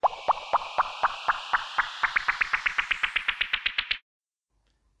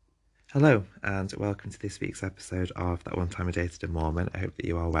Hello, and welcome to this week's episode of That One Time I Dated a Mormon. I hope that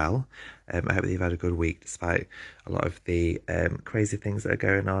you are well. I hope that you've had a good week despite a lot of the crazy things that are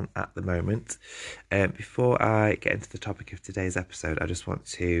going on at the moment. Before I get into the topic of today's episode, I just want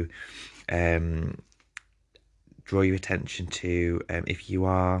to um, draw your attention to if you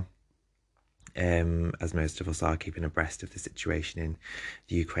are as most of us are, keeping abreast of the situation in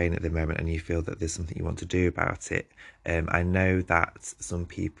the Ukraine at the moment, and you feel that there's something you want to do about it. I know that some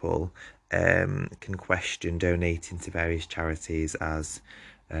people can question donating to various charities as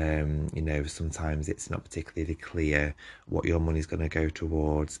sometimes it's not particularly clear what your money's going to go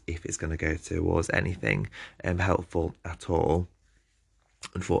towards, if it's going to go towards anything helpful at all.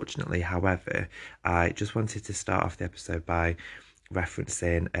 Unfortunately, however, I just wanted to start off the episode by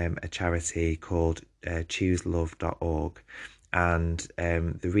referencing a charity called chooselove.org. And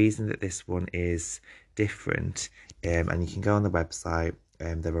the reason that this one is different, and you can go on the website,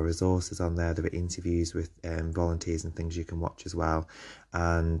 there are resources on there, there are interviews with volunteers and things you can watch as well.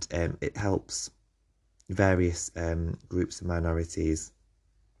 And it helps various groups of minorities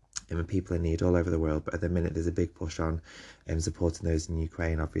and people in need all over the world. But at the minute, there's a big push on supporting those in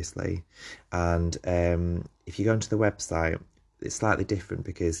Ukraine, obviously. And if you go onto the website, it's slightly different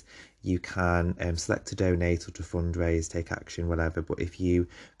because you can select to donate or to fundraise, take action, whatever. But if you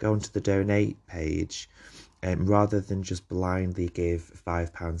go onto the donate page, rather than just blindly give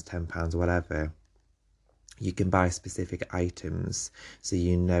 £5, £10, whatever, you can buy specific items so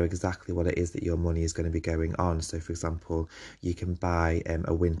you know exactly what it is that your money is going to be going on. So, for example, you can buy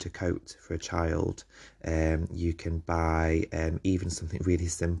a winter coat for a child. You can buy even something really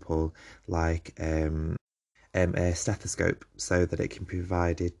simple like a stethoscope so that it can be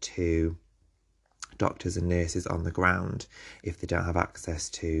provided to doctors and nurses on the ground if they don't have access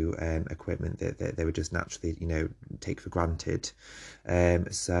to equipment that they would just naturally, take for granted.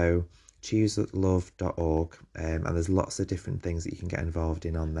 So chooselove.org, and there's lots of different things that you can get involved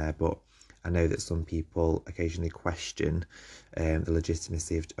in on there, but I know that some people occasionally question the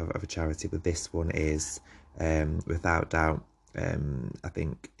legitimacy of a charity, but this one is, without doubt, I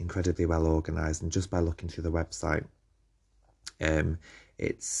think incredibly well organised, and just by looking through the website,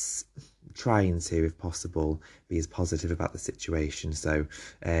 it's trying to, if possible, be as positive about the situation. So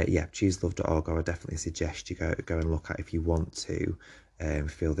chooselove.org, I would definitely suggest you go and look at if you want to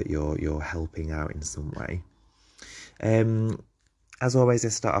feel that you're helping out in some way. As always, I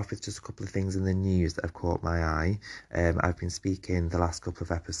start off with just a couple of things in the news that have caught my eye. I've been speaking the last couple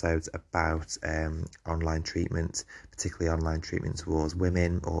of episodes about online treatment, particularly online treatment towards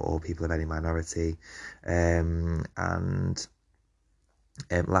women or people of any minority.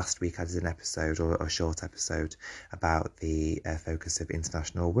 And last week I did an episode, or a short episode, about the focus of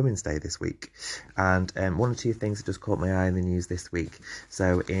International Women's Day this week. And one or two things that just caught my eye in the news this week.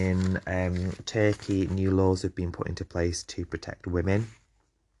 So in Turkey, new laws have been put into place to protect women.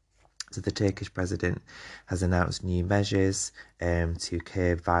 So the Turkish president has announced new measures to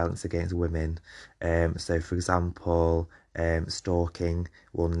curb violence against women. So, for example, stalking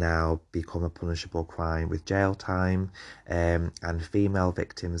will now become a punishable crime with jail time, and female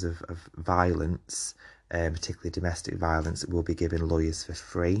victims of violence, particularly domestic violence, will be given lawyers for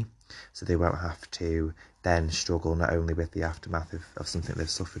free. So they won't have to then struggle not only with the aftermath of something they've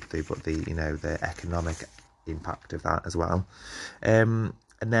suffered through, but the economic impact of that as well.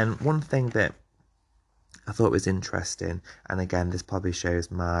 And then one thing that I thought was interesting, and again, this probably shows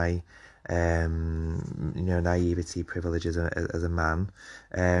my, naivety, privilege as a man,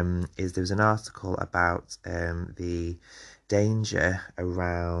 is there was an article about the danger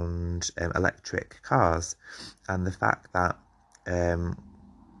around electric cars, and the fact that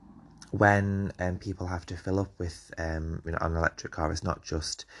when people have to fill up with on an electric car, it's not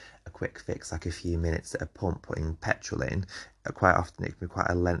just a quick fix like a few minutes at a pump putting petrol in. Quite often it can be quite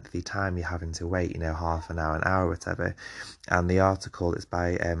a lengthy time you're having to wait, half an hour, whatever. And the article is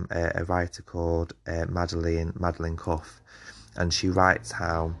by a writer called Madeline Cuff, and she writes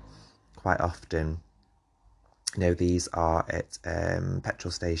how quite often these are at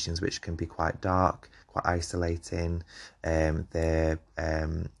petrol stations which can be quite dark, quite isolating.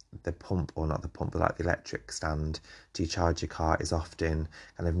 The pump, or not the pump, but like the electric stand to charge your car, is often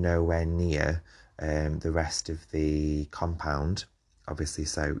kind of nowhere near the rest of the compound, obviously,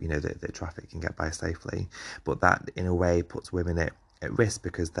 so the traffic can get by safely. But that in a way puts women at risk,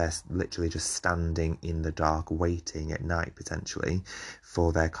 because they're literally just standing in the dark waiting at night potentially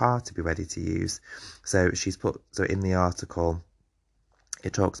for their car to be ready to use. So in the article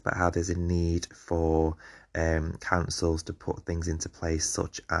it talks about how there's a need for councils to put things into place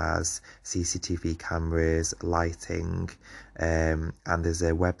such as CCTV cameras, lighting, and there's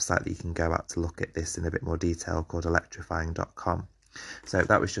a website that you can go out to look at this in a bit more detail called electrifying.com. So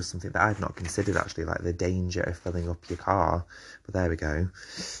that was just something that I'd not considered, actually, like the danger of filling up your car. But there we go.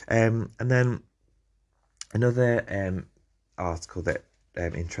 And then another article that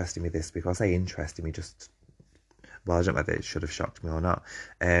interested me this week, I say interested me, just, well, I don't know whether it should have shocked me or not,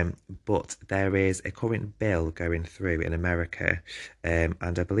 but there is a current bill going through in America, and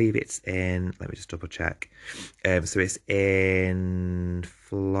I believe it's in, let me just double check, so it's in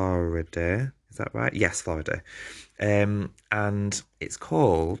Florida, is that right? Yes, Florida. And it's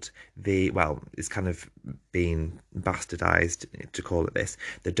called it's kind of been bastardized to call it this,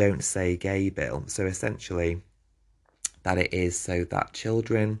 the Don't Say Gay bill. So essentially, that it is so that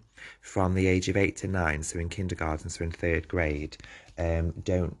children from the age of 8 to 9, so in kindergarten, so in 3rd grade,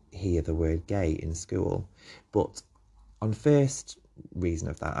 don't hear the word gay in school. But on first reason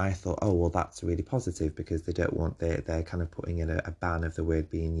of that, I thought, oh, well, that's really positive because they don't want, they're kind of putting in a ban of the word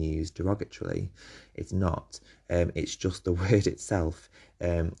being used derogatorily. It's not. It's just the word itself.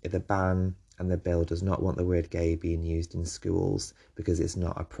 The ban and the bill does not want the word gay being used in schools because it's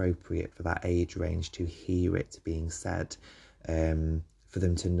not appropriate for that age range to hear it being said, for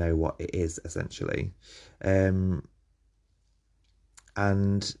them to know what it is, essentially. And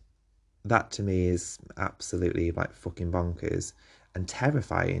that to me is absolutely like fucking bonkers and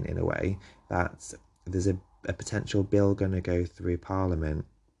terrifying in a way, that there's a potential bill going to go through Parliament,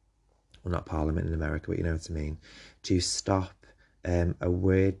 well, not Parliament in America, but you know what I mean, to stop a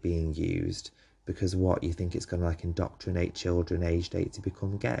word being used because what, you think it's going to like indoctrinate children aged 8 to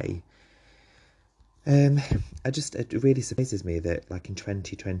become gay? It really surprises me that like in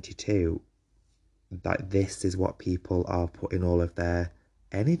 2022, like this is what people are putting all of their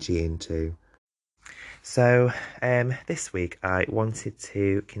energy into. So this week I wanted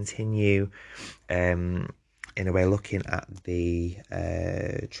to continue in a way looking at the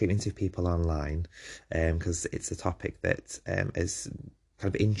treatment of people online, because it's a topic that has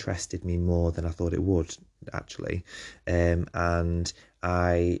kind of interested me more than I thought it would, actually, and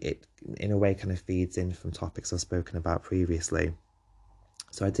it in a way kind of feeds in from topics I've spoken about previously.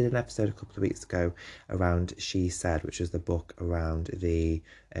 So I did an episode a couple of weeks ago around She Said, which was the book around the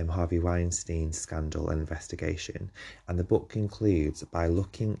Harvey Weinstein scandal and investigation. And the book concludes by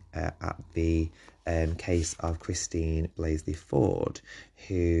looking at the case of Christine Blasey Ford,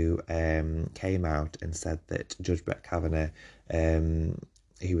 who came out and said that Judge Brett Kavanaugh,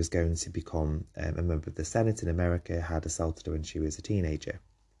 who was going to become a member of the Senate in America, had assaulted her when she was a teenager.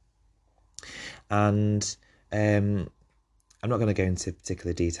 And I'm not going to go into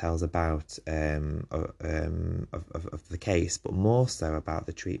particular details about of the case, but more so about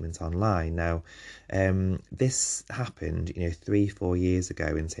the treatment online. Now, this happened, 3-4 years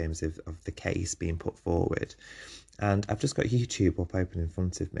ago in terms of the case being put forward. And I've just got YouTube up open in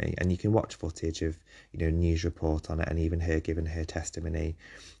front of me, and you can watch footage of, news report on it and even her giving her testimony.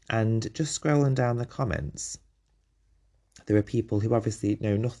 And just scrolling down the comments, there are people who obviously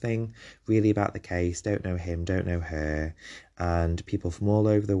know nothing really about the case, don't know him, don't know her, and people from all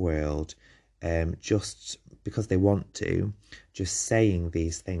over the world, just because they want to, just saying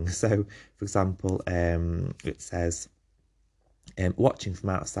these things. So, for example, it says, watching from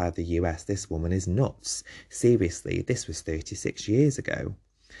outside the US, this woman is nuts. Seriously, this was 36 years ago.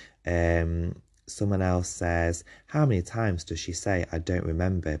 Someone else says, how many times does she say, I don't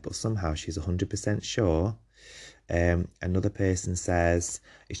remember, but somehow she's 100% sure? Another person says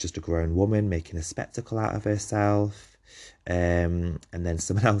it's just a grown woman making a spectacle out of herself. And then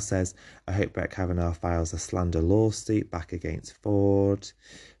someone else says, I hope Brett Kavanaugh files a slander lawsuit back against Ford.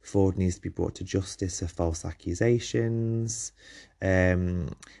 Ford needs to be brought to justice for false accusations. The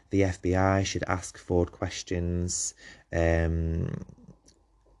FBI should ask Ford questions. Other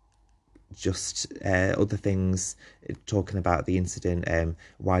things, talking about the incident,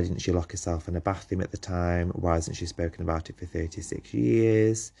 why didn't she lock herself in a bathroom at the time, why hasn't she spoken about it for 36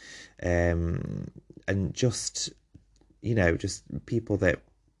 years, and just people that,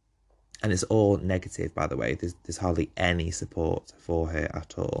 and it's all negative, by the way. There's hardly any support for her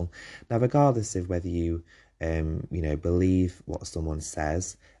at all. Now, regardless of whether you believe what someone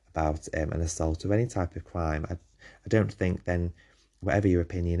says about an assault or any type of crime, I don't think then, whatever your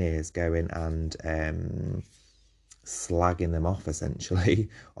opinion is, going and slagging them off essentially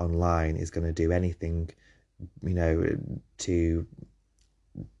online is going to do anything, to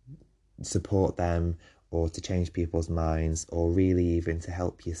support them or to change people's minds, or really even to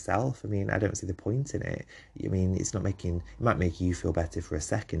help yourself. I mean, I don't see the point in it. I mean, it's not making, it might make you feel better for a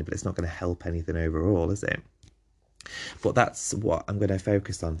second, but it's not going to help anything overall, is it? But that's what I'm going to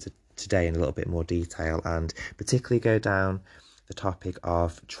focus on today in a little bit more detail, and particularly go down the topic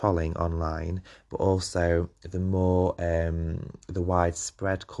of trolling online, but also the more the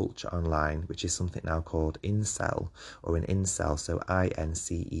widespread culture online, which is something now called incel, or an incel, so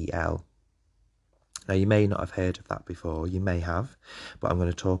INCEL. Now, you may not have heard of that before, you may have, but I'm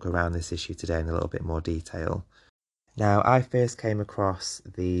going to talk around this issue today in a little bit more detail. Now, I first came across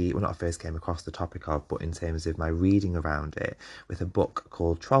not first came across the topic of, but in terms of my reading around it, with a book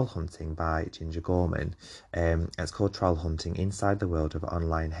called Troll Hunting by Ginger Gorman. It's called Troll Hunting: Inside the World of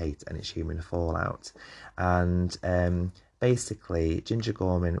Online Hate and Its Human Fallout. And basically, Ginger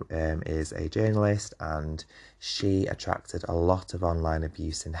Gorman is a journalist, and she attracted a lot of online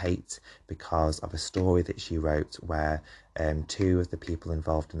abuse and hate because of a story that she wrote where two of the people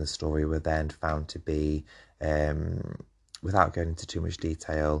involved in the story were then found to be, without going into too much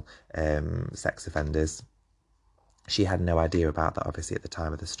detail, sex offenders. She had no idea about that, obviously, at the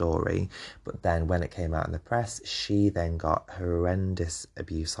time of the story, but then when it came out in the press, she then got horrendous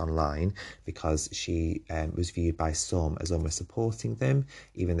abuse online because she was viewed by some as almost supporting them,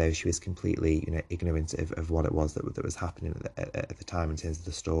 even though she was completely, ignorant of what it was that was happening at the time in terms of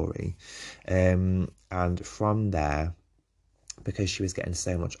the story. And from there, because she was getting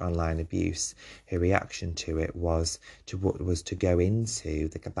so much online abuse, her reaction to it was to go into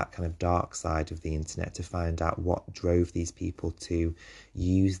that kind of dark side of the internet to find out what drove these people to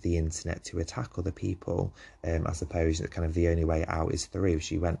use the internet to attack other people. I suppose that kind of the only way out is through.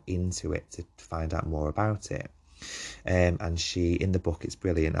 She went into it to find out more about it. And she, in the book, it's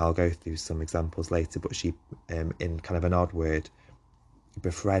brilliant. I'll go through some examples later, but she, in kind of an odd word,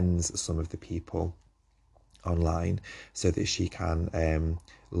 befriends some of the people online so that she can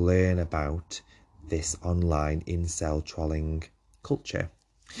learn about this online incel trolling culture.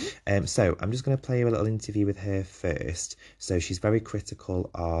 So I'm just going to play you a little interview with her first. So she's very critical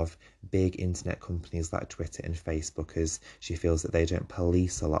of big internet companies like Twitter and Facebook, as she feels that they don't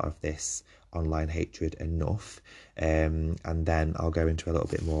police a lot of this online hatred enough. And then I'll go into a little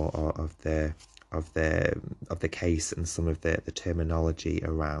bit more of the case and some of the terminology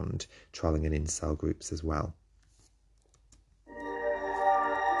around trolling and incel groups as well.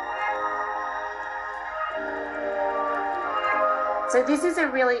 So this is a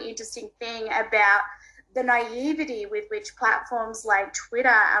really interesting thing about the naivety with which platforms like Twitter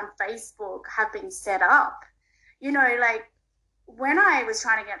and Facebook have been set up. Like when I was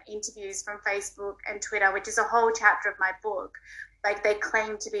trying to get interviews from Facebook and Twitter, which is a whole chapter of my book, like they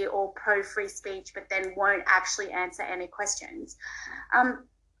claim to be all pro free speech, but then won't actually answer any questions.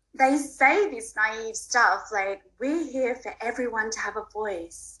 They say this naive stuff like, we're here for everyone to have a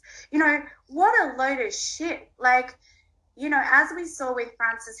voice. What a load of shit. Like, as we saw with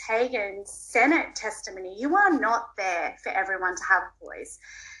Frances Hagan's Senate testimony, you are not there for everyone to have a voice.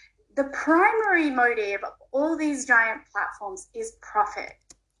 The primary motive of all these giant platforms is profit.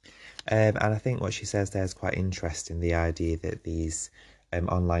 And I think what she says there is quite interesting, the idea that these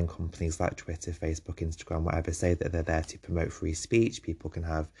online companies like Twitter, Facebook, Instagram, whatever, say that they're there to promote free speech. People can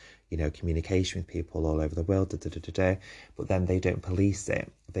have, communication with people all over the world, but then they don't police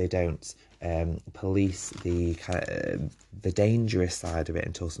it. They don't police the dangerous side of it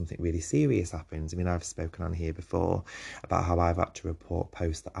until something really serious happens. I mean, I've spoken on here before about how I've had to report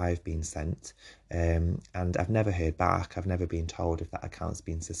posts that I've been sent, and I've never heard back. I've never been told if that account's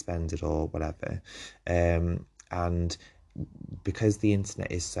been suspended or whatever. And because the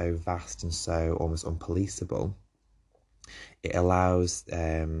internet is so vast and so almost unpoliceable, it allows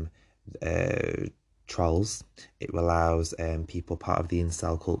trolls, it allows people part of the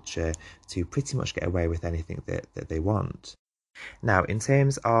incel culture to pretty much get away with anything that they want. Now, in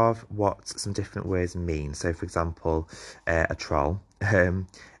terms of what some different words mean, so for example, a troll,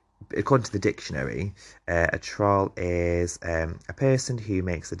 according to the dictionary, a troll is a person who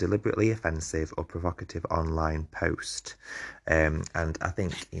makes a deliberately offensive or provocative online post. And I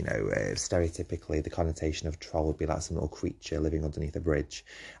think, stereotypically the connotation of troll would be like some little creature living underneath a bridge.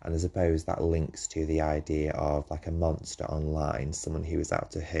 And I suppose that links to the idea of like a monster online, someone who is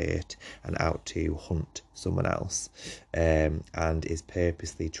out to hurt and out to hunt someone else, and is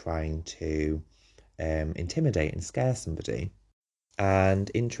purposely trying to intimidate and scare somebody. And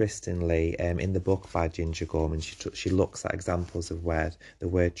interestingly, in the book by Ginger Gorman, she looks at examples of where the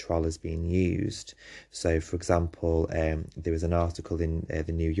word troll has been used. So, for example, there was an article in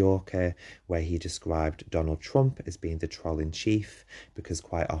the New Yorker where he described Donald Trump as being the troll in chief, because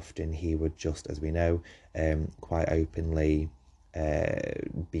quite often he would just, as we know, quite openly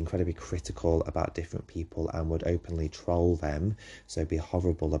be incredibly critical about different people and would openly troll them, so be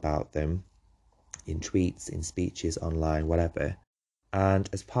horrible about them in tweets, in speeches, online, whatever. And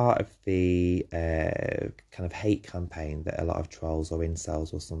as part of the kind of hate campaign that a lot of trolls or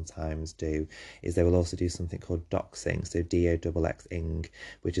incels will sometimes do, is they will also do something called doxing, so DOXXing,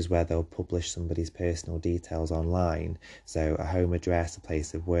 which is where they'll publish somebody's personal details online. So a home address, a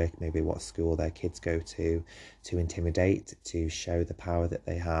place of work, maybe what school their kids go to intimidate, to show the power that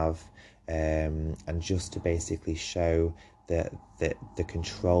they have, and just to basically show the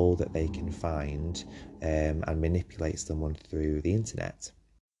control that they can find and manipulate someone through the internet.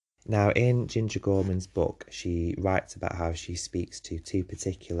 Now, in Ginger Gorman's book, she writes about how she speaks to two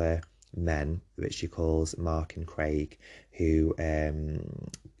particular men, which she calls Mark and Craig, who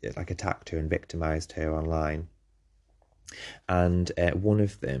attacked her and victimized her online. And one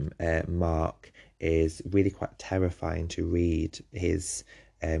of them, Mark, is really quite terrifying to read his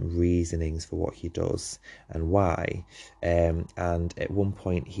reasonings for what he does and why. And at one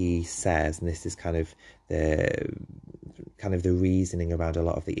point he says, and this is kind of the reasoning around a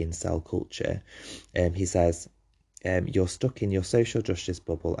lot of the incel culture, he says, you're stuck in your social justice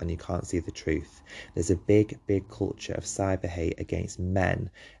bubble and you can't see the truth. There's a big culture of cyber hate against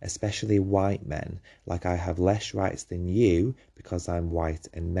men, especially white men, like I have less rights than you because I'm white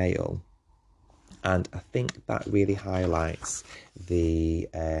and male. And I think that really highlights the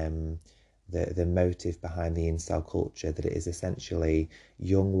motive behind the incel culture, that it is essentially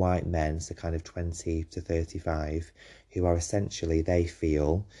young white men, so kind of 20 to 35, who are essentially, they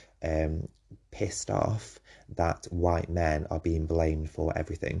feel, pissed off that white men are being blamed for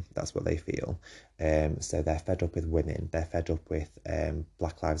everything. That's what they feel. So they're fed up with women, they're fed up with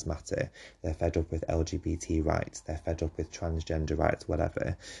Black Lives Matter, they're fed up with LGBT rights, they're fed up with transgender rights,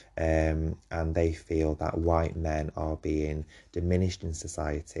 whatever. And they feel that white men are being diminished in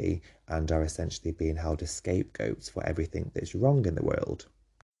society and are essentially being held as scapegoats for everything that's wrong in the world.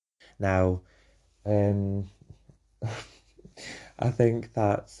 Now, I think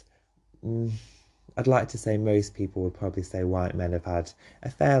that I'd like to say most people would probably say white men have had a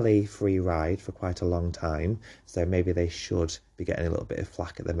fairly free ride for quite a long time, so maybe they should be getting a little bit of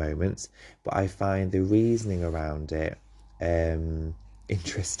flack at the moment. But I find the reasoning around it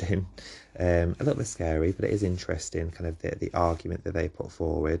interesting, a little bit scary, but it is interesting, kind of the argument that they put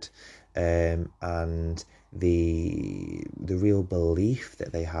forward, and the real belief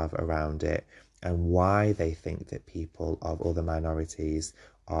that they have around it, and why they think that people of other minorities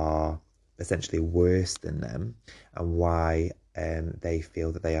are essentially worse than them, and why they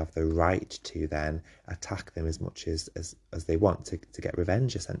feel that they have the right to then attack them as much as they want to get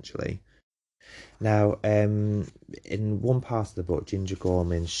revenge, essentially. Now, in one part of the book, Ginger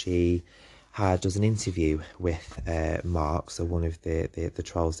Gorman, she does an interview with Mark, so one of the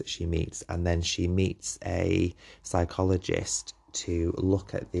trolls that she meets, and then she meets a psychologist to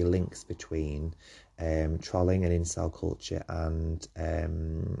look at the links between trolling and incel culture and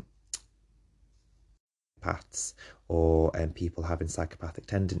psychopaths, or people having psychopathic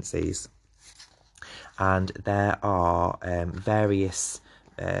tendencies. And there are various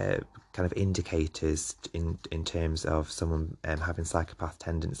kind of indicators in terms of someone having psychopath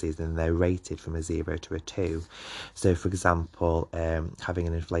tendencies, and they're rated from a 0 to a 2. So, for example, having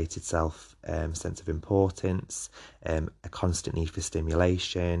an inflated sense of importance, a constant need for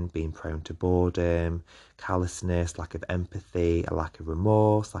stimulation, being prone to boredom, callousness, lack of empathy, a lack of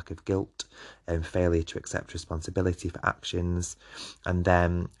remorse, lack of guilt, failure to accept responsibility for actions. And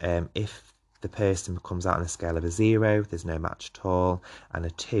then if the person comes out on a scale of a 0, there's no match at all, and a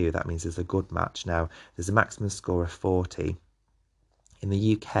 2, that means there's a good match. Now, there's a maximum score of 40. In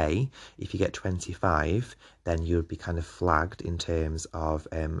the UK, if you get 25, then you would be kind of flagged in terms of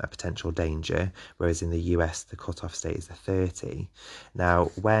a potential danger, whereas in the US, the cutoff state is a 30.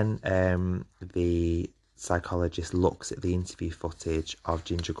 Now, when the psychologist looks at the interview footage of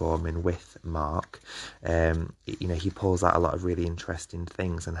Ginger Gorman with Mark, he pulls out a lot of really interesting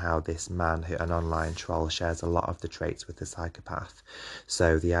things, and how this man, an online troll, shares a lot of the traits with the psychopath.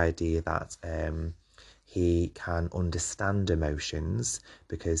 So the idea that he can understand emotions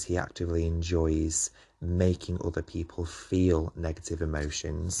because he actively enjoys making other people feel negative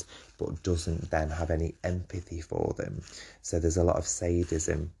emotions, but doesn't then have any empathy for them. So there's a lot of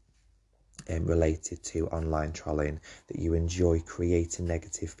sadism related to online trolling, that you enjoy creating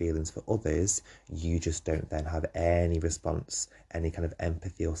negative feelings for others, you just don't then have any response, any kind of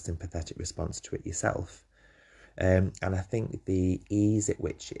empathy or sympathetic response to it yourself. And I think the ease at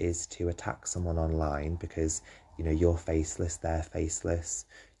which it is to attack someone online, because you're faceless, they're faceless,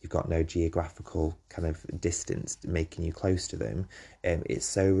 you've got no geographical kind of distance making you close to them, it's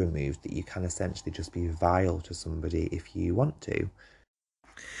so removed that you can essentially just be vile to somebody if you want to.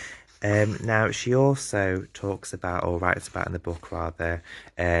 Now, she also talks about, or writes about in the book rather,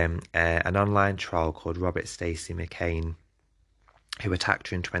 an online troll called Robert Stacey McCain, who attacked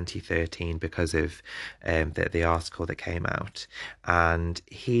her in 2013 because of the article that came out. And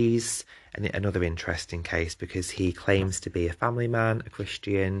he's another interesting case because he claims to be a family man, a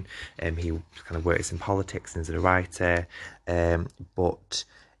Christian, he kind of works in politics and is a writer, but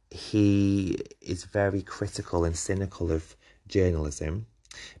he is very critical and cynical of journalism,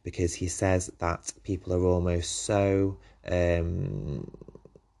 because he says that people are almost so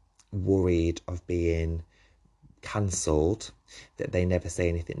worried of being cancelled that they never say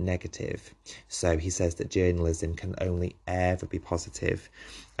anything negative. So he says that journalism can only ever be positive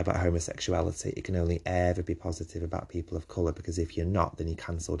about homosexuality. It can only ever be positive about people of colour, because if you're not, then you're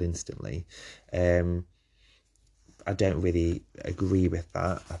cancelled instantly. I don't really agree with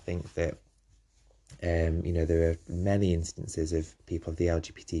that. I think that there are many instances of people of the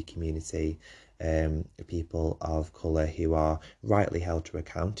LGBT community, people of colour, who are rightly held to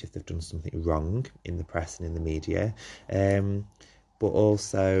account if they've done something wrong in the press and in the media. But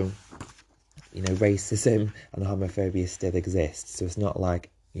also, racism and homophobia still exists. So it's not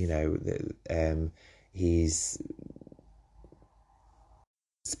like, he's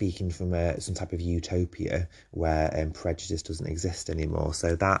speaking from some type of utopia where prejudice doesn't exist anymore.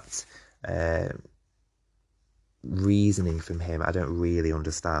 So that reasoning from him I don't really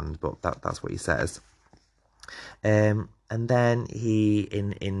understand, but that's what he says. And then he,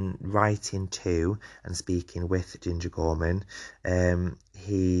 in writing to and speaking with Ginger Gorman,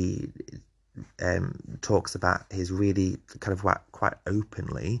 he talks about his really kind of quite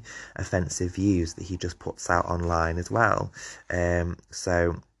openly offensive views that he just puts out online as well.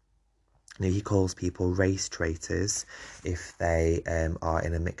 So he calls people race traitors if they are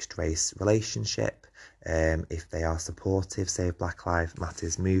in a mixed race relationship, if they are supportive, say, of Black Lives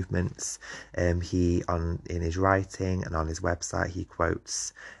Matters movements. In his writing and on his website, he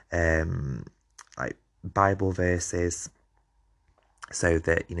quotes like Bible verses, so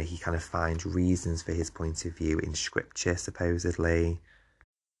that he kind of finds reasons for his point of view in scripture, supposedly.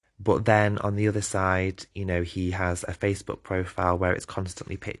 But then on the other side, he has a Facebook profile where it's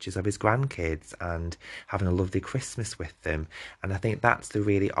constantly pictures of his grandkids and having a lovely Christmas with them. And I think that's the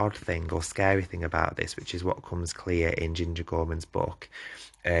really odd thing or scary thing about this, which is what comes clear in Ginger Gorman's book,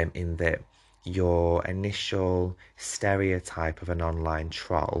 in that your initial stereotype of an online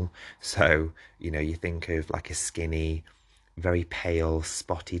troll, so, you think of like a skinny, very pale,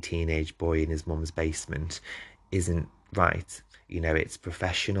 spotty teenage boy in his mum's basement, isn't right. It's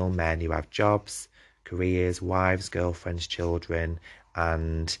professional men who have jobs, careers, wives, girlfriends, children,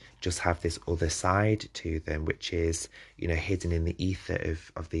 and just have this other side to them, which is, hidden in the ether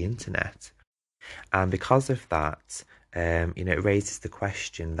of the internet. And because of that, it raises the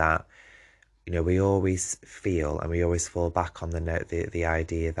question that, we always feel and we always fall back on the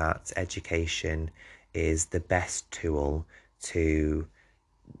idea that education is the best tool to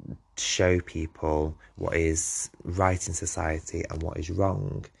show people what is right in society and what is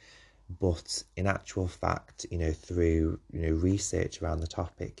wrong. But in actual fact, through research around the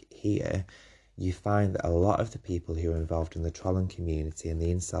topic here, you find that a lot of the people who are involved in the trolling community and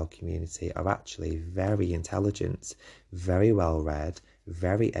the incel community are actually very intelligent, very well read,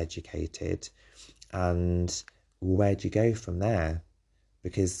 very educated. And where do you go from there?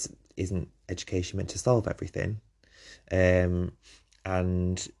 Because isn't education meant to solve everything? And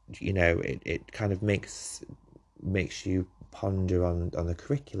it kind of makes you ponder on the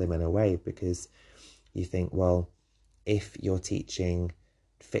curriculum in a way, because you think, well, if you're teaching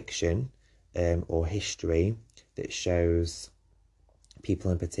fiction or history that shows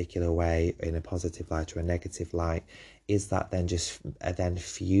people in a particular way in a positive light or a negative light, is that then just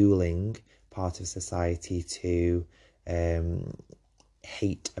fueling part of society to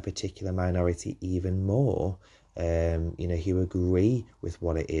hate a particular minority even more? Who agree with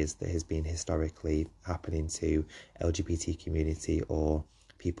what it is that has been historically happening to LGBT community or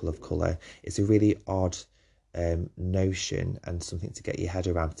people of colour. It's a really odd notion and something to get your head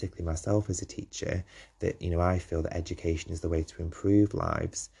around, particularly myself as a teacher, that I feel that education is the way to improve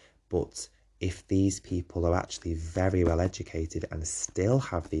lives, but if these people are actually very well educated and still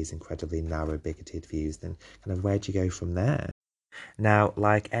have these incredibly narrow, bigoted views, then kind of where do you go from there? Now,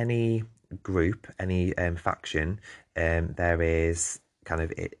 like any group, any faction, there is kind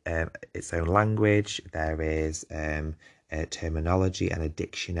of its own language. There is a terminology and a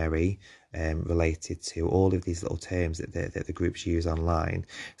dictionary related to all of these little terms that the groups use online.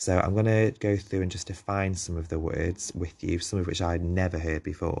 So I'm going to go through and just define some of the words with you, some of which I'd never heard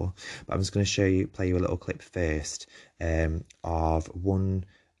before. But I'm just going to play you a little clip first of one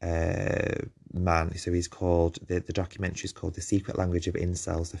man. So he's called, the documentary is called The Secret Language of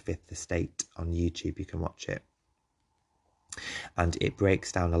Incels, the Fifth Estate on YouTube. You can watch it. And it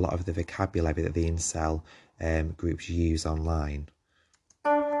breaks down a lot of the vocabulary that the incel groups use online.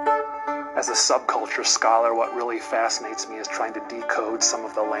 As a subculture scholar, what really fascinates me is trying to decode some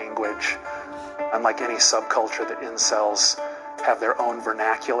of the language. Unlike any subculture, the incels have their own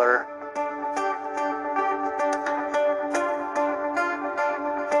vernacular.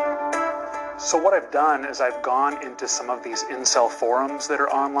 So what I've done is I've gone into some of these incel forums that are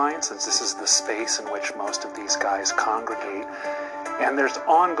online, since this is the space in which most of these guys congregate. And there's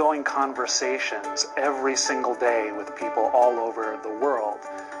ongoing conversations every single day with people all over the world.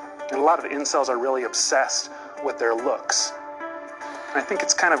 And a lot of incels are really obsessed with their looks. And I think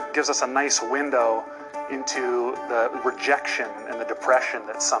it's kind of gives us a nice window into the rejection and the depression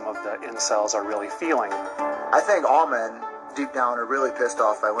that some of the incels are really feeling. I think all men deep down are really pissed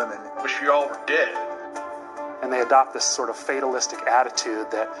off by women. Wish you all were dead. And they adopt this sort of fatalistic attitude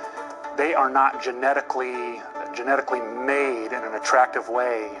that they are not genetically made in an attractive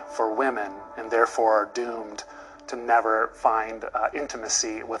way for women, and therefore are doomed to never find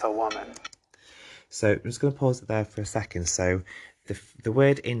intimacy with a woman. So I'm just going to pause it there for a second. So the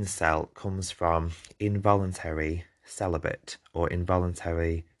word incel comes from involuntary celibate or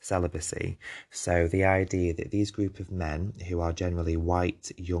involuntary celibacy. So the idea that these group of men, who are generally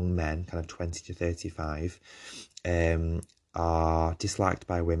white young men, kind of 20 to 35, are disliked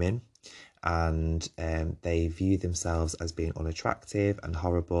by women, and they view themselves as being unattractive and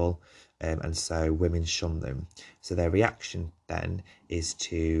horrible, and so women shun them. So their reaction then is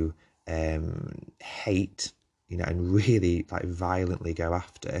to hate, and really like violently go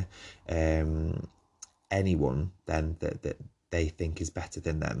after anyone then that they think is better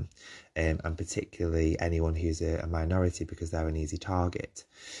than them, and particularly anyone who's a minority, because they're an easy target.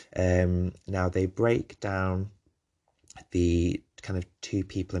 Now they break down the kind of two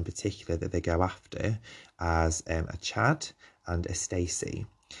people in particular that they go after as a Chad and a Stacey.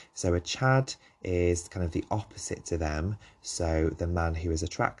 So a Chad is kind of the opposite to them. So the man who is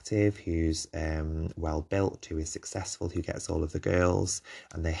attractive, who's well built, who is successful, who gets all of the girls,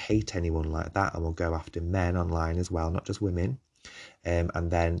 and they hate anyone like that and will go after men online as well, not just women.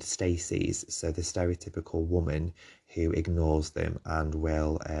 And then Stacey's, so the stereotypical woman who ignores them and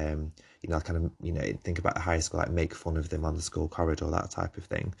will think about high school, like make fun of them on the school corridor, that type of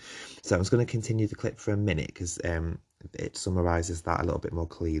thing. So I'm just going to continue the clip for a minute because it summarises that a little bit more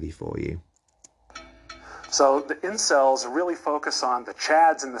clearly for you. So the incels really focus on the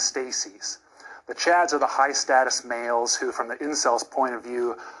Chads and the Staceys. The Chads are the high status males who, from the incels' point of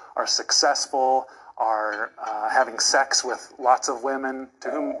view, are successful, are having sex with lots of women, to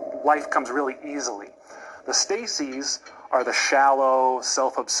whom life comes really easily. The Staceys are the shallow,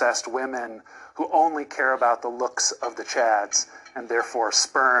 self-obsessed women who only care about the looks of the Chads and therefore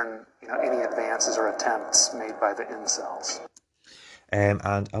spurn any advances or attempts made by the incels.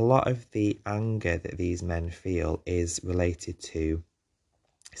 And a lot of the anger that these men feel is related to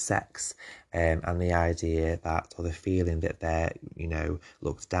sex, and the idea that, or the feeling that they're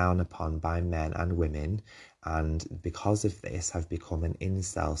looked down upon by men and women, and because of this have become an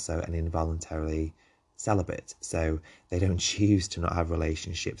incel, so an involuntarily celibate. So they don't choose to not have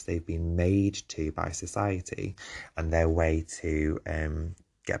relationships, they've been made to by society, and their way to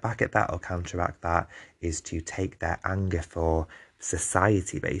get back at that or counteract that is to take their anger for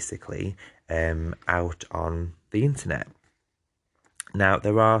society basically out on the internet. Now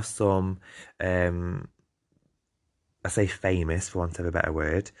there are some I say famous, for want of a better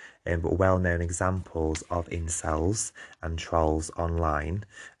word, but well-known examples of incels and trolls online,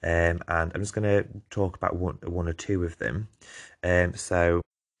 and I'm just going to talk about one or two of them. One,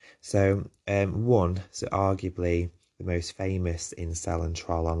 so arguably the most famous incel and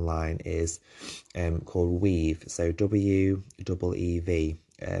troll online is called Weev, so WEEV,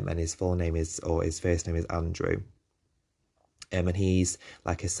 and his full name is, or his first name is Andrew. And he's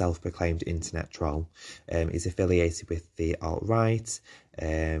like a self-proclaimed internet troll. He's affiliated with the alt-right,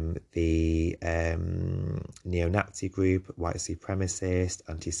 the neo-Nazi group, white supremacist,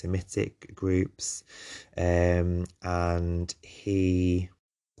 anti-Semitic groups, and he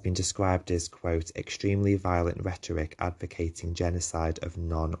has been described as, quote, extremely violent rhetoric advocating genocide of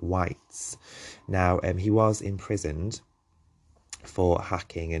non-whites. Now, he was imprisoned for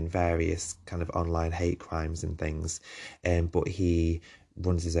hacking and various kind of online hate crimes and things, but he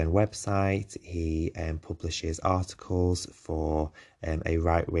runs his own website. He publishes articles for a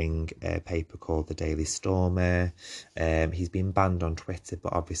right-wing paper called The Daily Stormer. He's been banned on Twitter,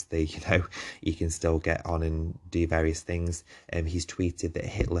 but obviously, you know, you can still get on and do various things. He's tweeted that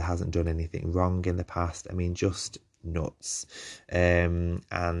Hitler hasn't done anything wrong in the past. I mean, just nuts. And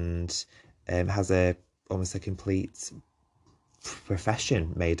has almost a complete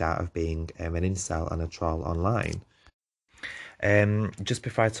profession made out of being an incel and a troll online. Just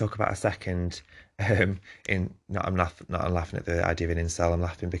before I talk about a second, I'm laughing at the idea of an incel. I'm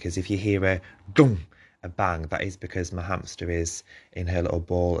laughing because if you hear a boom, a bang, that is because my hamster is in her little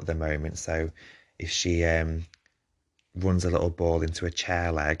ball at the moment. So if she runs a little ball into a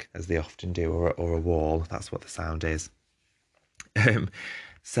chair leg, as they often do, or a wall, that's what the sound is.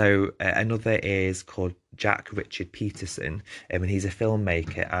 So another is called Jack Richard Peterson, and he's a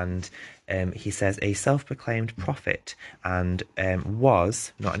filmmaker, and he says a self-proclaimed prophet, and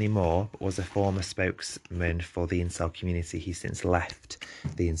was, not anymore, but was a former spokesman for the incel community. He's since left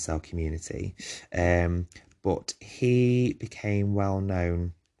the incel community, but he became well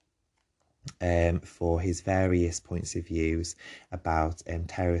known for his various points of views about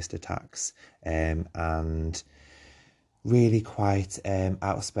terrorist attacks, and really quite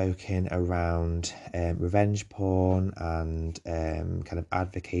outspoken around revenge porn and kind of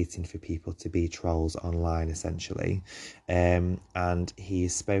advocating for people to be trolls online, essentially. And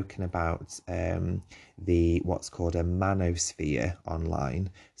he's spoken about the what's called a manosphere online,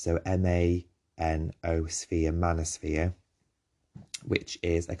 so M-A-N-O sphere, manosphere, which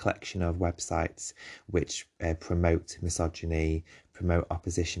is a collection of websites which promote misogyny, promote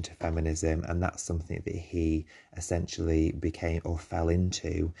opposition to feminism, and that's something that he essentially became or fell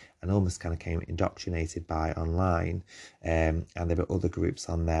into and almost kind of came indoctrinated by online. And there were other groups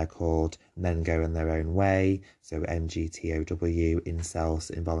on there called Men Go in Their Own Way, so MGTOW,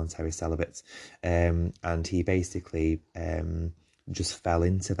 incels, involuntary celibates, and he basically just fell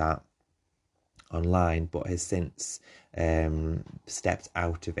into that online, but has since stepped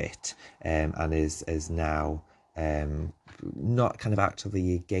out of it, and is now not kind of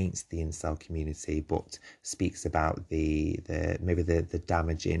actively against the incel community, but speaks about the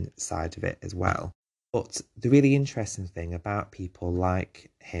damaging side of it as well. But the really interesting thing about people like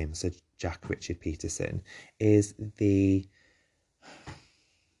him, so Jack Richard Peterson, is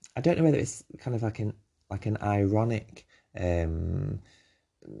I don't know whether it's kind of like an ironic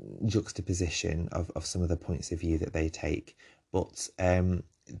juxtaposition of some of the points of view that they take, but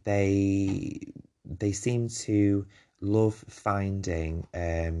they seem to love finding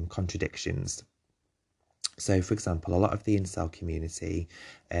contradictions. So, for example, a lot of the incel community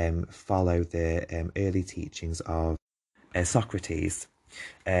follow the early teachings of Socrates,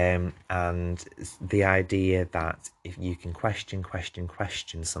 and the idea that if you can question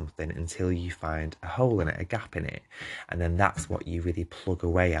something until you find a hole in it, a gap in it, and then that's what you really plug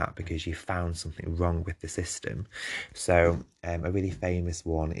away at because you found something wrong with the system. So a really famous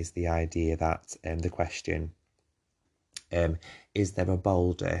one is the idea that the question, is there a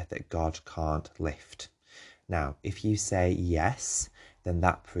boulder that God can't lift? Now, if you say yes, then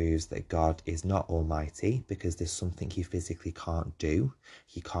that proves that God is not almighty because there's something he physically can't do.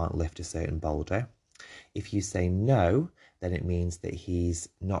 He can't lift a certain boulder. If you say no, then it means that he's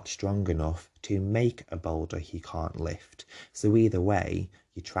not strong enough to make a boulder he can't lift. So either way,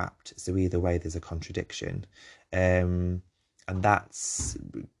 you're trapped. So either way, there's a contradiction. And that's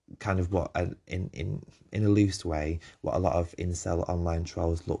kind of what, in a loose way, what a lot of incel online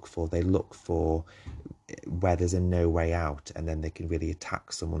trolls look for. They look for where there's a no way out, and then they can really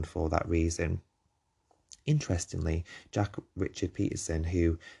attack someone for that reason. Interestingly, Jack Richard Peterson,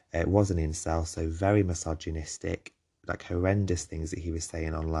 who was an incel, so very misogynistic, like horrendous things that he was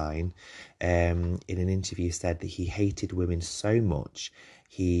saying online, in an interview said that he hated women so much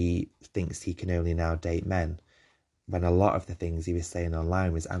he thinks he can only now date men, when a lot of the things he was saying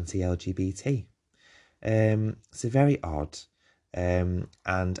online was anti-LGBT. So very odd. And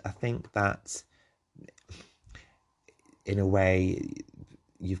I think that in a way,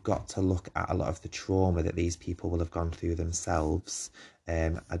 you've got to look at a lot of the trauma that these people will have gone through themselves.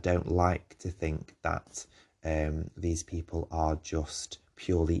 I don't like to think that these people are just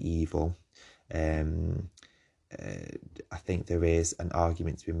purely evil. I think there is an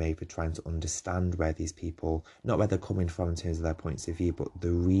argument to be made for trying to understand where these people, not where they're coming from in terms of their points of view, but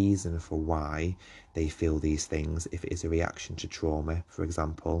the reason for why they feel these things, if it is a reaction to trauma, for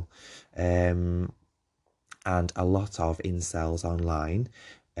example. And a lot of incels online,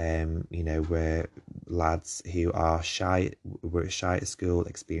 were lads who were shy at school,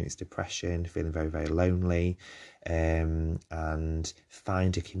 experienced depression, feeling very, very lonely, and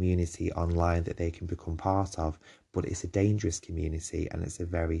find a community online that they can become part of. But it's a dangerous community, and it's a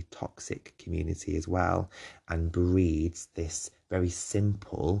very toxic community as well, and breeds this very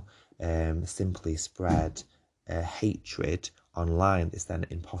simply spread hatred online that's then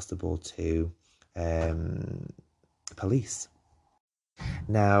impossible to police.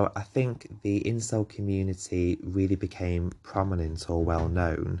 Now, I think the incel community really became prominent or well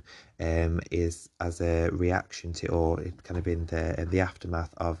known is as a reaction to, or kind of in the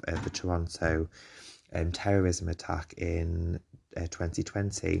aftermath of the Toronto terrorism attack in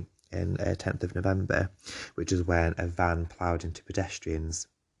 2020, in 10th of November, which is when a van ploughed into pedestrians.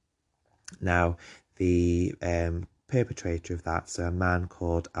 Now, the perpetrator of that, so a man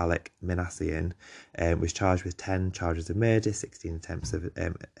called Alek Minassian, was charged with 10 charges of murder, 16 attempts of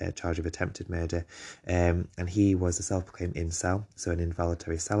charge of attempted murder, and he was a self-proclaimed incel, so an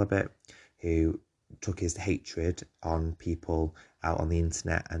involuntary celibate who took his hatred on people out on the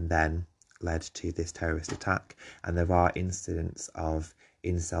internet and then led to this terrorist attack. And there are incidents of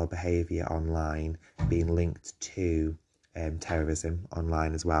incel behaviour online being linked to terrorism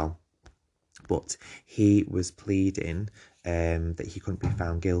online as well. But he was pleading that he couldn't be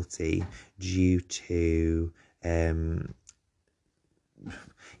found guilty due to,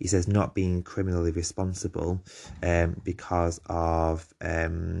 he says, not being criminally responsible because of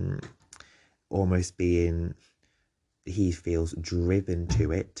almost being, he feels, driven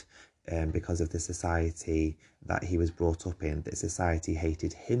to it because of the society that he was brought up in. That society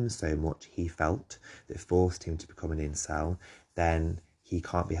hated him so much, he felt, that forced him to become an incel. Then he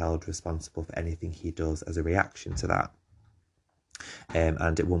can't be held responsible for anything he does as a reaction to that.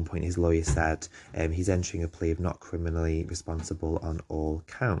 And at one point his lawyer said he's entering a plea of not criminally responsible on all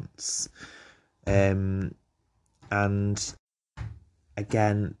counts. And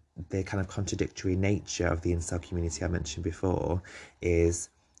again, the kind of contradictory nature of the incel community I mentioned before is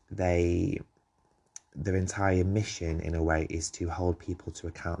their entire mission in a way is to hold people to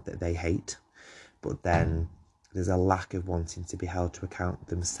account that they hate, but then there's a lack of wanting to be held to account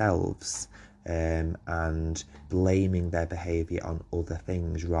themselves, and blaming their behaviour on other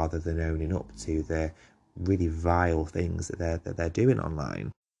things rather than owning up to the really vile things that they're doing online.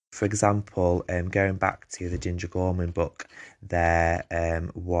 For example, going back to the Ginger Gorman book, there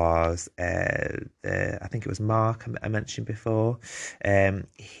was I think it was Mark I mentioned before.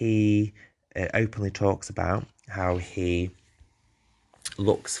 He openly talks about how he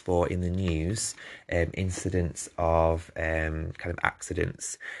looks for in the news incidents of kind of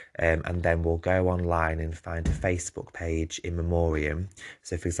accidents, and then we'll go online and find a Facebook page in memoriam.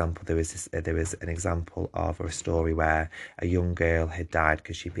 So for example, there was an example of a story where a young girl had died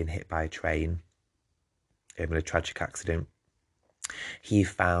because she'd been hit by a train in a tragic accident. He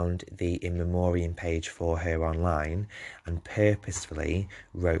found the in memoriam page for her online and purposefully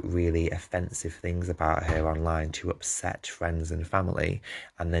wrote really offensive things about her online to upset friends and family,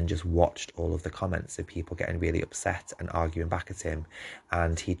 and then just watched all of the comments of people getting really upset and arguing back at him.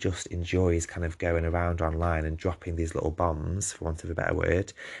 And he just enjoys kind of going around online and dropping these little bombs, for want of a better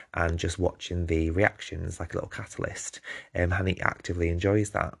word, and just watching the reactions like a little catalyst, and he actively enjoys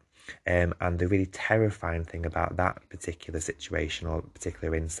that. And the really terrifying thing about that particular situation or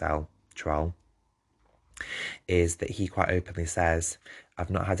particular incel troll is that he quite openly says,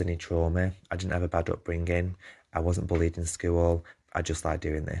 I've not had any trauma, I didn't have a bad upbringing, I wasn't bullied in school, I just like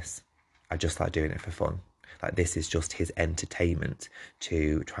doing this. I just like doing it for fun. Like, this is just his entertainment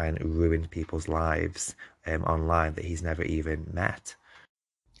to try and ruin people's lives online that he's never even met.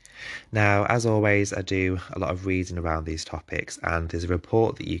 Now, as always, I do a lot of reading around these topics, and there's a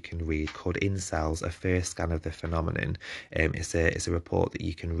report that you can read called Incels, A First Scan of the Phenomenon. It's a report that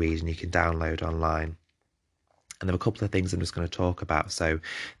you can read and you can download online. And there are a couple of things I'm just going to talk about. So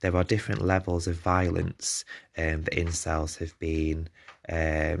there are different levels of violence that incels have been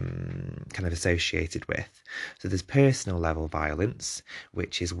kind of associated with. So there's personal level violence,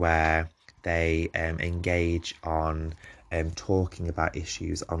 which is where they engage on talking about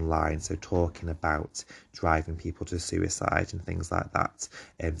issues online, so talking about driving people to suicide and things like that,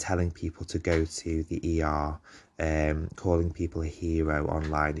 telling people to go to the ER, calling people a hero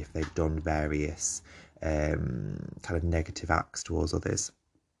online if they've done various kind of negative acts towards others.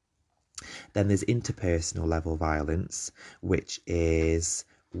 Then there's interpersonal level violence, which is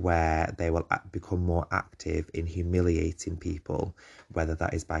where they will become more active in humiliating people, whether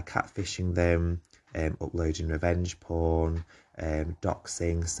that is by catfishing them, uploading revenge porn,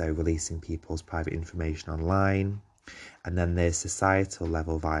 doxing, so releasing people's private information online. And then there's societal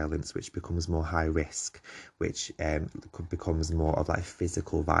level violence, which becomes more high risk, which becomes more of like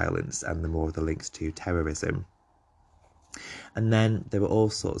physical violence and the more of the links to terrorism. And then there were all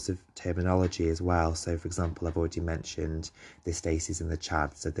sorts of terminology as well. So, for example, I've already mentioned the Stacys and the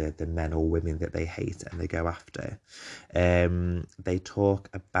Chads, so the men or women that they hate and they go after. They talk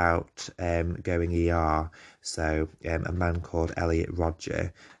about going ER. So, a man called Elliot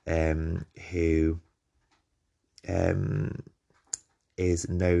Rodger, who is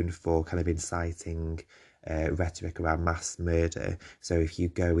known for kind of inciting rhetoric around mass murder. So, if you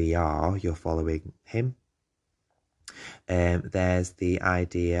go ER, you're following him. There's the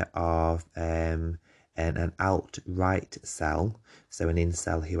idea of an alt-right cell, so an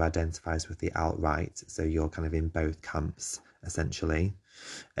incel who identifies with the alt-right, so you're kind of in both camps, essentially.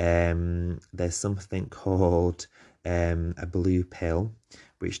 There's something called a blue pill,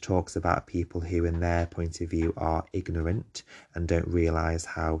 which talks about people who, in their point of view, are ignorant and don't realise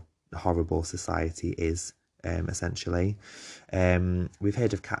how horrible society is. Essentially, we've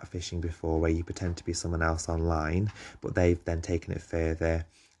heard of catfishing before, where you pretend to be someone else online, but they've then taken it further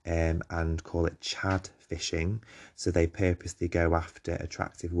and call it Chad fishing. So they purposely go after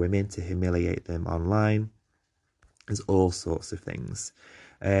attractive women to humiliate them online. There's all sorts of things.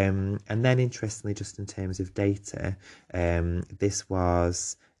 And then, interestingly, just in terms of data, this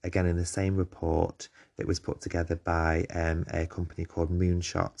was again in the same report that was put together by a company called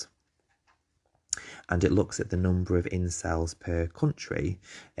Moonshot. And it looks at the number of incels per country,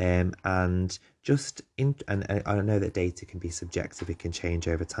 and I know that data can be subjective; it can change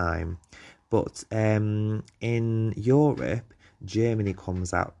over time. But in Europe, Germany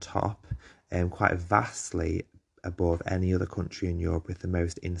comes out top, quite vastly above any other country in Europe with the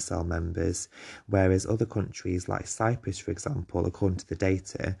most incel members, whereas other countries like Cyprus, for example, according to the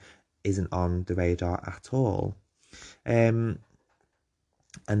data, isn't on the radar at all.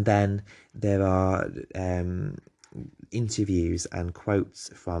 And then there are interviews and quotes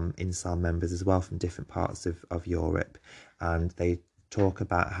from incel members as well from different parts of Europe, and they talk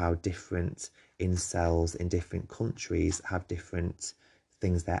about how different incels in different countries have different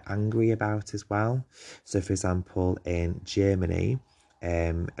things they're angry about as well. So, for example, in Germany,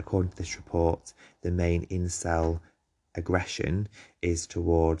 according to this report, the main incel aggression is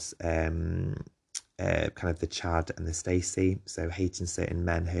towards kind of the Chad and the Stacey, so hating certain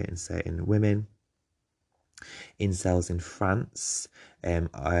men, hurting certain women. Incels in France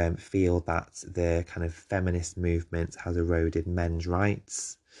feel that the kind of feminist movement has eroded men's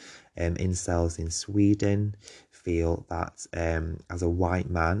rights. Incels in Sweden feel that as a white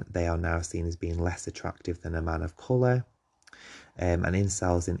man, they are now seen as being less attractive than a man of colour. And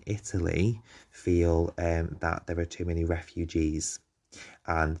incels in Italy feel that there are too many refugees,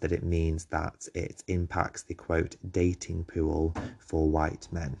 and that it means that it impacts the, quote, dating pool for white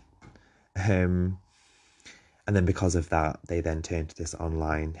men. And then because of that, they then turn to this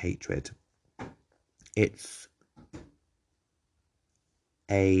online hatred. It's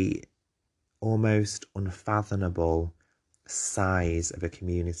a almost unfathomable size of a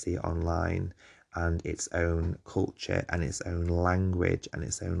community online, and its own culture and its own language and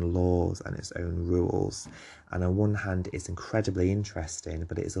its own laws and its own rules. And on one hand, it's incredibly interesting,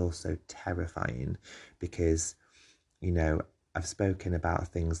 but it's also terrifying because, you know, I've spoken about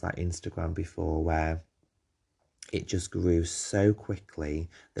things like Instagram before, where it just grew so quickly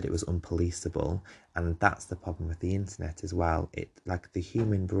that it was unpoliceable. And that's the problem with the internet as well. Like, the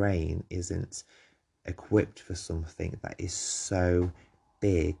human brain isn't equipped for something that is so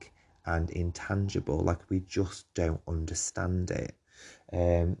big and intangible. Like, we just don't understand it,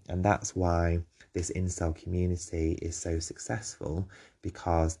 and that's why this incel community is so successful,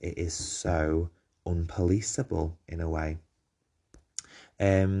 because it is so unpoliceable in a way.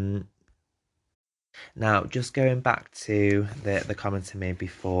 Now, just going back to the comments I made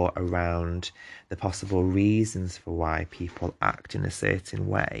before around the possible reasons for why people act in a certain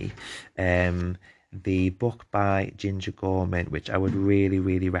way, the book by Ginger Gorman, which I would really,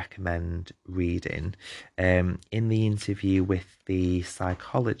 really recommend reading, in the interview with the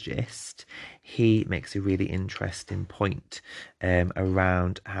psychologist, he makes a really interesting point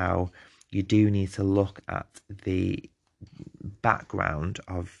around how you do need to look at the background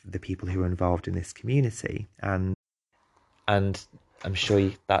of the people who are involved in this community, and I'm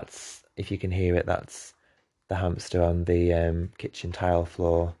sure that's, if you can hear it, that's the hamster on the kitchen tile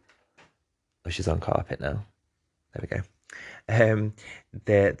floor. Oh, she's on carpet now. There we go.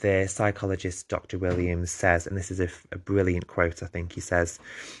 The psychologist Dr. Williams says, and this is a brilliant quote, I think, he says,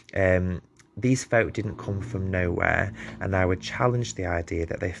 these folk didn't come from nowhere, and I would challenge the idea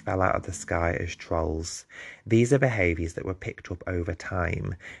that they fell out of the sky as trolls. These are behaviours that were picked up over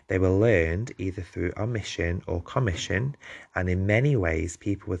time. They were learned either through omission or commission, and in many ways,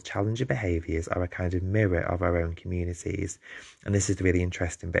 people with challenger behaviours are a kind of mirror of our own communities. And this is the really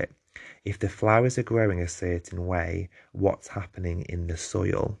interesting bit. If the flowers are growing a certain way, what's happening in the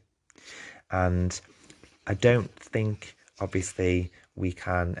soil? And I don't think, obviously, we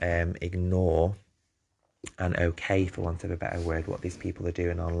can ignore and okay, for want of a better word, what these people are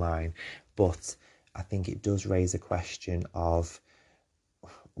doing online. But I think it does raise a question of,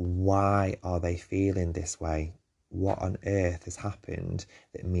 why are they feeling this way? What on earth has happened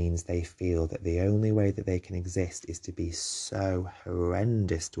that means they feel that the only way that they can exist is to be so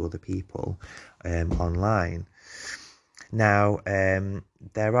horrendous to other people online? Now,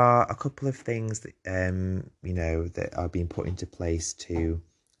 there are a couple of things that, that are being put into place to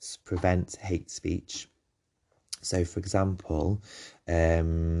prevent hate speech. So, for example,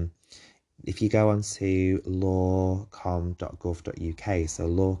 if you go onto lawcom.gov.uk, so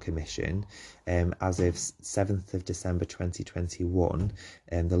Law Commission, as of 7th of December 2021,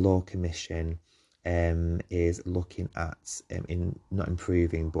 the Law Commission is looking at, not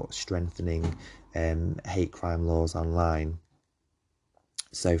improving, but strengthening hate crime laws online.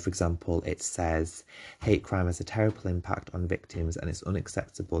 So, for example, it says, hate crime has a terrible impact on victims and it's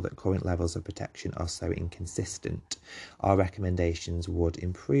unacceptable that current levels of protection are so inconsistent. Our recommendations would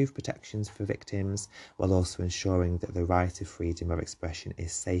improve protections for victims while also ensuring that the right of freedom of expression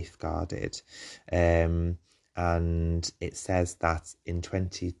is safeguarded. And it says that in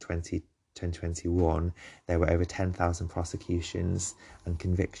 2021, there were over 10,000 prosecutions and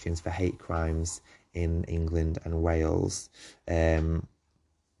convictions for hate crimes in England and Wales.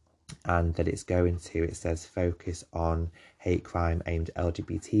 And that it's going to, it says, focus on hate crime aimed at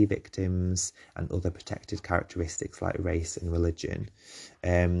LGBT victims and other protected characteristics like race and religion.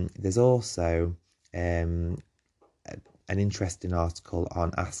 There's also an interesting article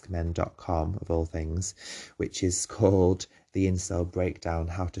on askmen.com, of all things, which is called The Incel Breakdown,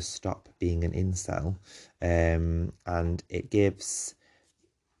 How to Stop Being an Incel. And it gives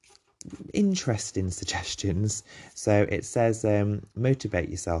interesting suggestions. So it says, motivate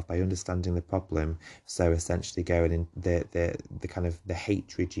yourself by understanding the problem. So essentially going in the kind of the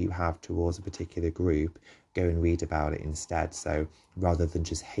hatred you have towards a particular group, go and read about it instead. So rather than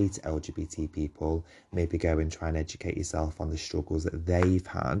just hate LGBT people, maybe go and try and educate yourself on the struggles that they've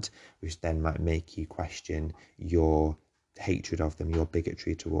had, which then might make you question your hatred of them, your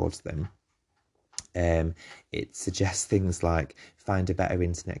bigotry towards them. It suggests things like find a better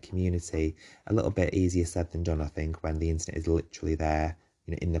internet community. A little bit easier said than done, I think, when the internet is literally there,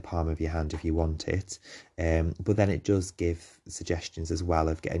 in the palm of your hand if you want it. But then it does give suggestions as well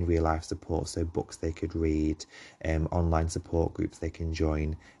of getting real life support, so books they could read, online support groups they can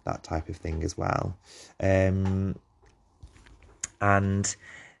join, that type of thing as well. And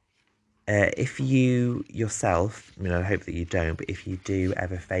if you yourself, I hope that you don't, but if you do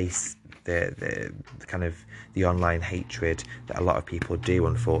ever face the kind of the online hatred that a lot of people do,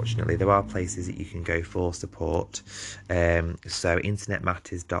 unfortunately, there are places that you can go for support. So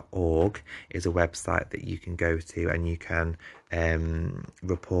internetmatters.org is a website that you can go to, and you can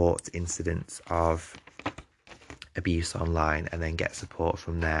report incidents of abuse online and then get support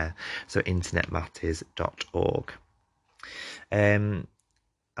from there. So internetmatters.org.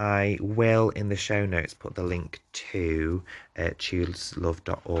 I will, in the show notes, put the link to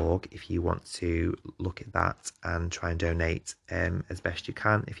chooseslove.org if you want to look at that and try and donate as best you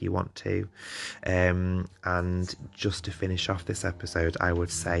can if you want to. And just to finish off this episode, I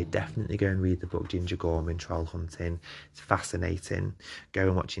would say definitely go and read the book Ginger Gorman, Troll Hunting. It's fascinating. Go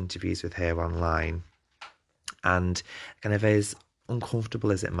and watch interviews with her online. And kind of as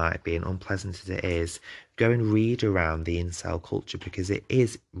uncomfortable as it might be and unpleasant as it is, go and read around the incel culture, because it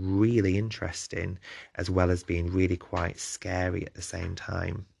is really interesting as well as being really quite scary at the same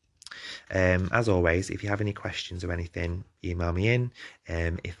time. As always, if you have any questions or anything, email me in.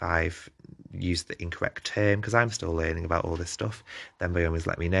 If I've used the incorrect term, because I'm still learning about all this stuff, then by all means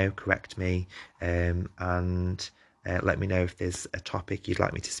let me know, correct me, and let me know if there's a topic you'd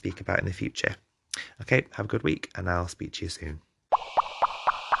like me to speak about in the future. Okay, have a good week, and I'll speak to you soon.